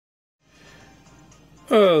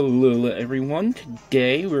Hello everyone,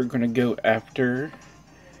 today we're gonna go after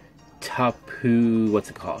Tapu, what's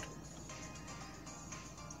it called?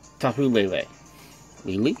 Tapu Lele.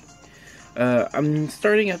 Lele? I'm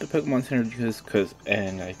starting at the Pokemon Center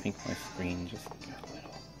and I think my screen just got a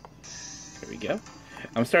little, there we go.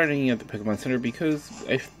 I'm starting at the Pokemon Center because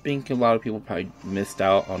I think a lot of people probably missed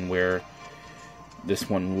out on where this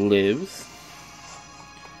one lives.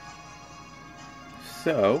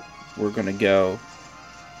 So, we're gonna go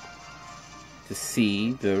to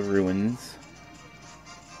see the ruins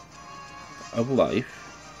of life.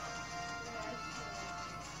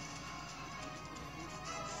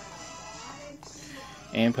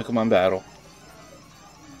 And Pokemon battle.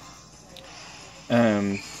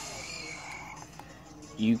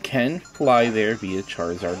 You can fly there via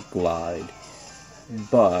Charizard Glide,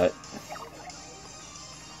 but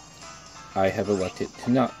I have elected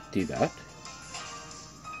to not do that.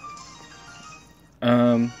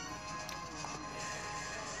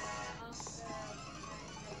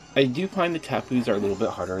 I do find the Tapus are a little bit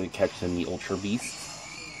harder to catch than the Ultra Beasts.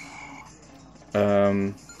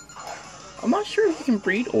 I'm not sure if you can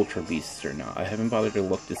breed Ultra Beasts or not. I haven't bothered to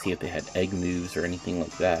look to see if they had egg moves or anything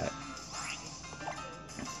like that.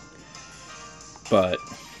 But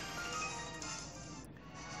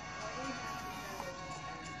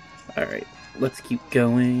alright, let's keep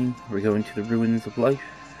going. We're going to the ruins of life,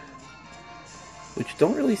 which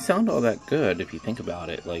don't really sound all that good if you think about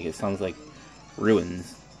it. Like, it sounds like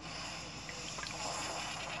ruins.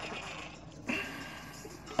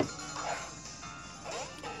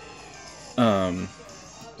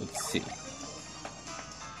 Let's see.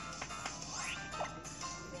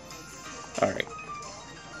 Alright.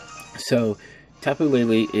 So, Tapu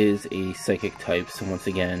Lele is a psychic type, so once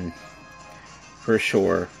again, for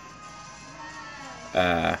sure,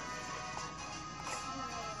 gonna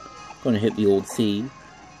hit the old C.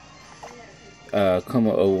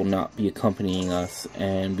 Como-o will not be accompanying us,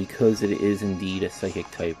 and because it is indeed a psychic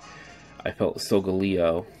type, I felt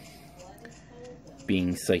Solgaleo,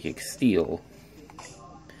 being Psychic Steel,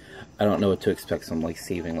 I don't know what to expect, so I'm like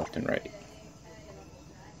saving left and right.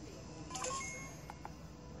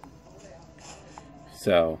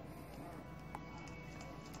 So,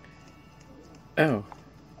 oh,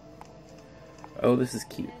 this is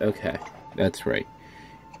cute. Okay, that's right.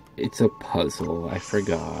 It's a puzzle. I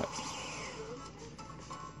forgot.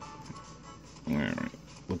 Alright,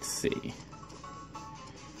 let's see.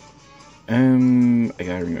 I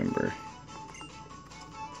gotta remember.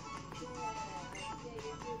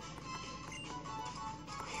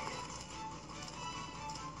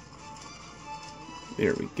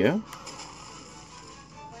 There we go.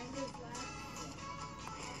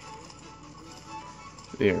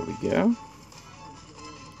 There we go.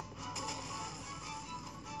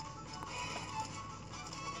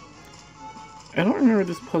 I don't remember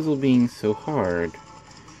this puzzle being so hard.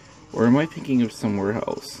 Or am I thinking of somewhere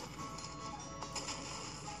else?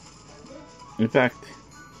 In fact,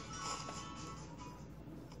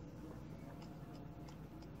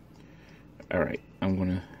 alright,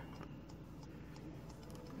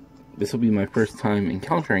 this will be my first time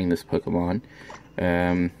encountering this Pokemon.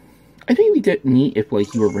 I think it'd be neat if,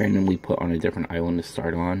 like, you were randomly put on a different island to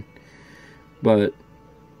start on. But,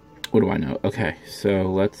 what do I know? Okay,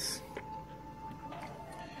 so let's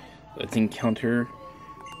encounter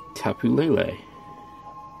Tapu Lele.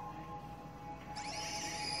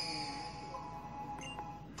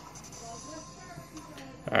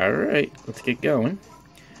 Alright, let's get going.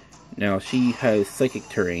 Now, she has psychic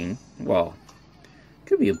terrain. Well,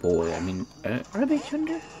 could be a boy. I mean, are they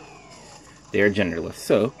gender? They are genderless,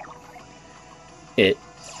 so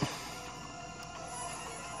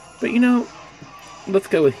but you know, let's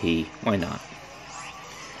go with he. Why not?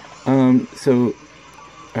 So,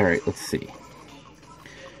 alright, let's see.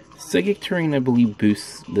 Psychic terrain, I believe,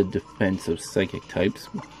 boosts the defense of psychic types.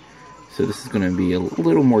 So this is going to be a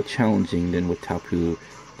little more challenging than with Tapu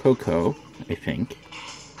Koko, I think.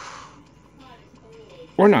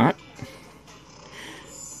 Or not.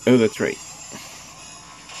 Oh, that's right.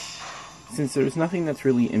 Since there's nothing that's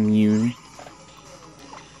really immune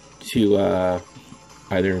to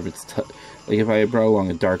either of its like, if I brought along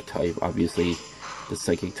a dark type, obviously the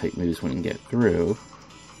psychic type moves wouldn't get through.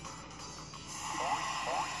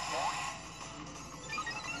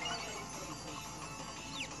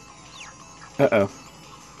 Uh-oh.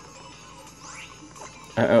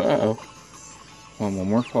 One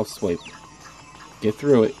more false swipe. Get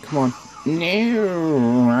through it. Come on.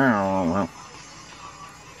 No.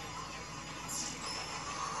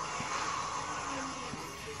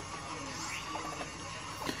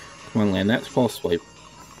 Come on, land. That's false swipe.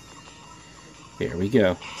 There we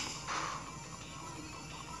go.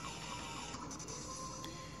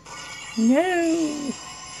 No!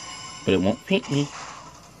 But it won't paint me.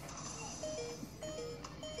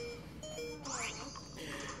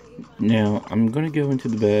 Now, I'm going to go into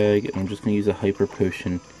the bag, and I'm just going to use a hyper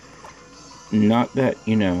potion. Not that,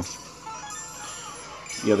 you know,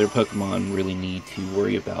 the other Pokemon really need to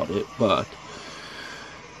worry about it, but...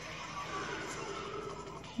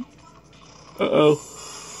 Uh-oh.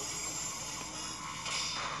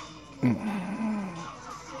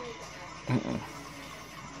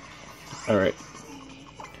 Alright.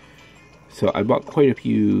 So, I bought quite a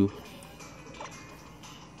few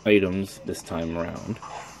items this time around.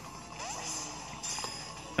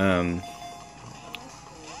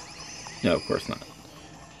 No, of course not.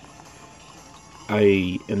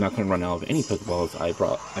 I am not going to run out of any Pokeballs. I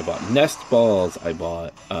bought Nest Balls. I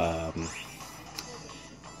bought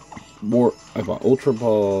Ultra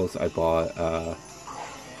Balls. I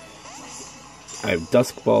have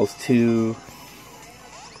Dusk Balls too.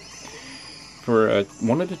 For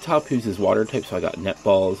one of the Tapus is Water type, so I got Net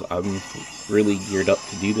Balls. I'm really geared up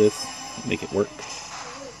to do this, make it work.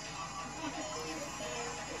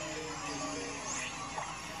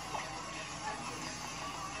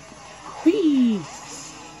 Whee!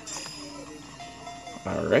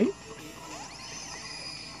 Alright.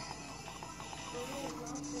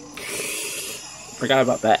 Forgot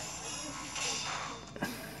about that.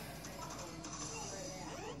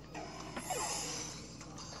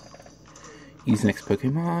 Use next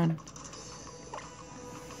Pokemon.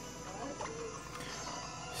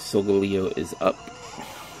 Solgaleo is up.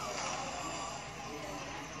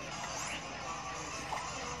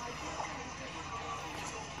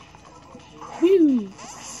 Woo!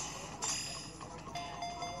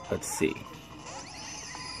 Let's see.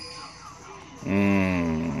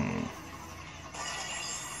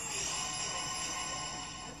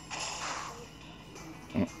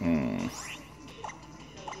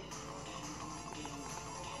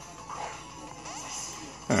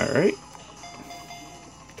 Alright.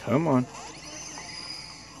 Come on.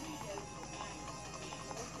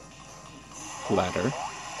 Ladder.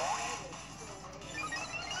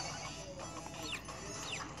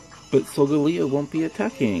 But Solgaleo won't be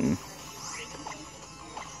attacking.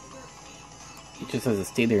 He just has to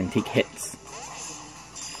stay there and take hits.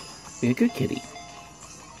 Be a good kitty.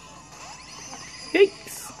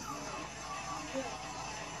 Yikes!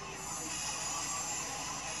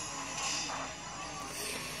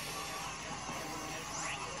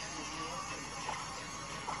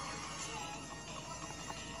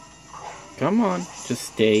 Come on,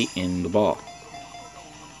 just stay in the ball.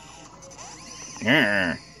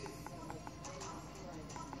 Arrgh.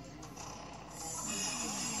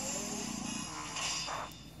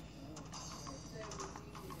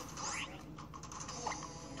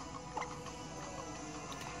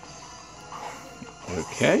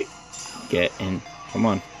 Okay, get in. Come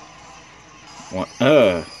on. What?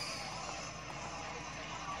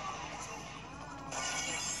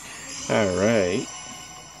 Alright.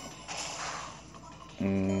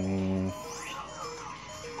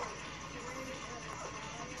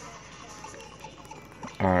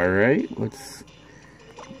 Alright, let's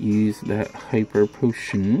use that hyper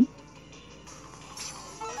potion.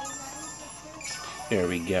 There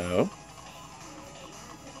we go.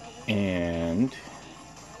 And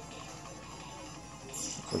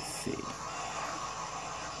let's see.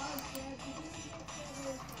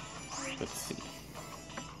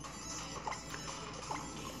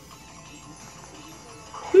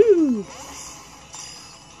 Woo!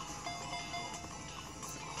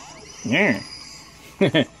 Yeah. I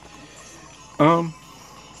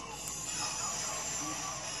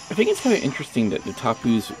think it's kind of interesting that the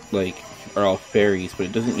Tapus, like, are all fairies, but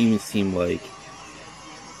it doesn't even seem like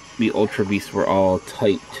the Ultra Beasts were all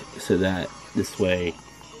typed so that this way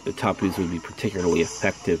the Tapus would be particularly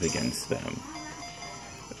effective against them.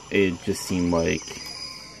 It just seemed like,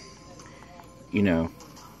 you know,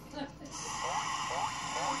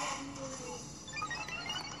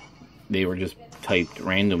 they were just typed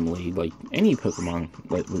randomly, like any Pokemon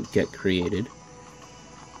that would get created.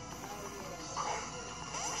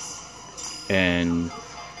 And,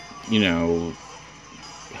 you know,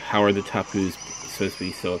 how are the Tapus supposed to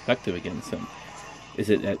be so effective against them? Is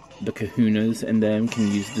it that the Kahunas and them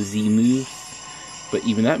can use the Z moves? But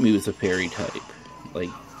even that move is a fairy type. Like,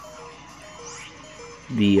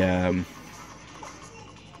 the,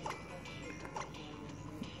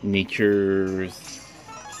 Nature's,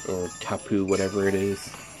 or Tapu, whatever it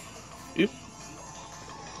is. Oop.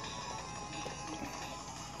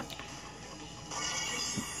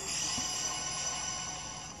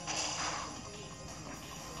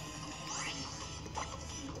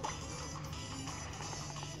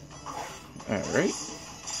 Alright.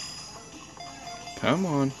 Come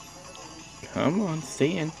on. Come on,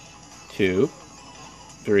 stay in. 2,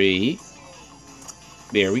 3.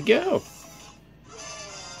 There we go.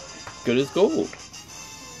 Good as gold.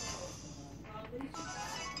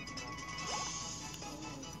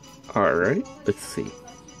 Alright, let's see.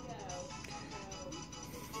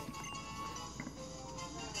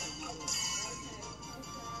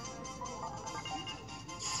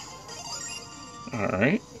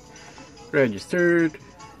 Alright. Registered.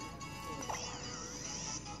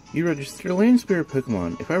 You registered a land spirit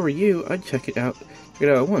Pokemon. If I were you, I'd check it out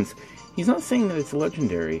at once. He's not saying that it's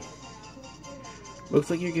legendary. Looks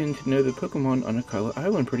like you're getting to know the Pokemon on Akala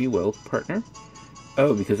Island pretty well, partner.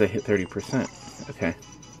 Oh, because I hit 30%. Okay.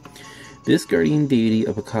 This guardian deity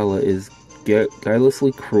of Akala is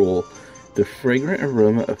guilelessly cruel. The fragrant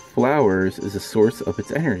aroma of flowers is the source of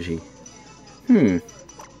its energy. Yeah.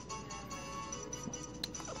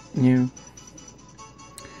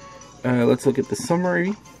 Let's look at the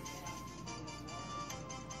summary.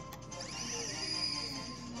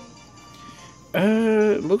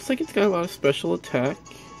 Looks like it's got a lot of special attack,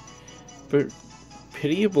 but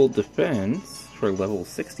pitiable defense for level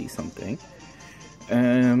 60 something.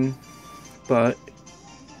 But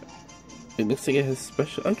it looks like it has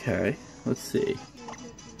special. Okay, let's see.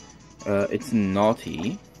 It's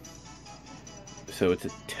naughty, so its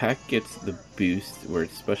attack gets the boost where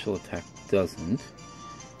its special attack doesn't.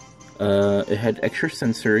 It had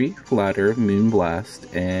extrasensory, flatter,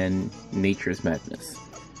 moonblast, and nature's madness.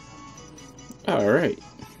 Alright.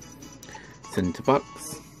 Send it to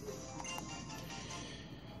box.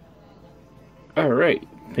 Alright.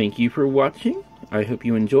 Thank you for watching. I hope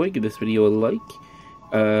you enjoyed. Give this video a like.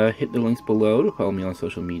 Hit the links below to follow me on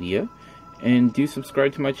social media. And do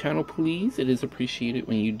subscribe to my channel, please. It is appreciated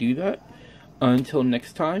when you do that. Until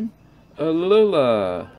next time, alola!